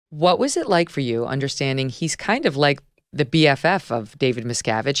What was it like for you understanding he's kind of like the BFF of David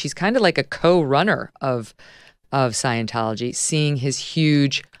Miscavige? He's kind of like a co-runner of Scientology, seeing his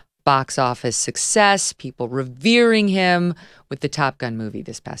huge box office success, people revering him with the Top Gun movie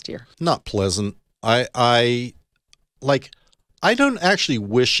this past year. Not pleasant. I don't actually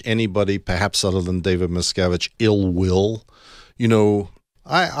wish anybody, perhaps other than David Miscavige, ill will. You know,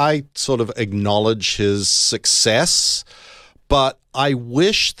 I sort of acknowledge his success, but I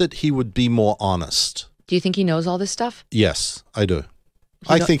wish that he would be more honest. Do you think he knows all this stuff? Yes, I do.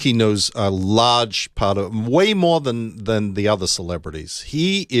 I think he knows a large part of, way more than the other celebrities.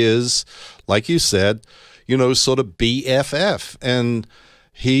 He is, like you said, you know, sort of BFF, and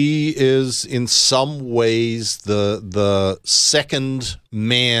he is in some ways the second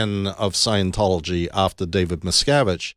man of Scientology after David Miscavige.